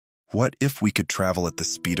What if we could travel at the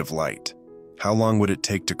speed of light? How long would it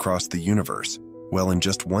take to cross the universe? Well, in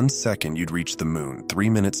just 1 second, you'd reach the moon, 3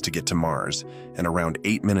 minutes to get to Mars, and around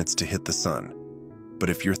 8 minutes to hit the sun. But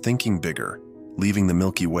if you're thinking bigger, leaving the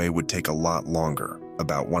Milky Way would take a lot longer,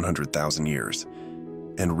 about 100,000 years.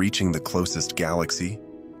 And reaching the closest galaxy,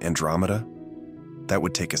 Andromeda, that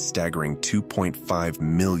would take a staggering 2.5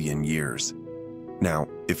 million years. Now,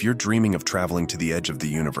 if you're dreaming of traveling to the edge of the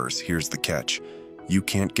universe, here's the catch. You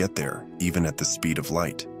can't get there, even at the speed of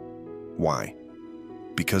light. Why?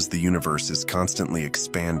 Because the universe is constantly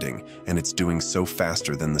expanding, and it's doing so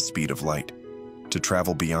faster than the speed of light. To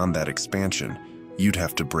travel beyond that expansion, you'd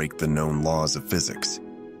have to break the known laws of physics.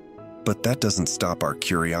 But that doesn't stop our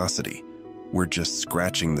curiosity. We're just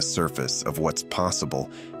scratching the surface of what's possible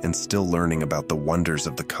and still learning about the wonders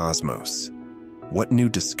of the cosmos. What new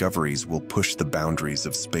discoveries will push the boundaries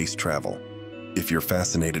of space travel? If you're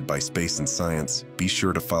fascinated by space and science, be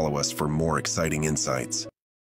sure to follow us for more exciting insights.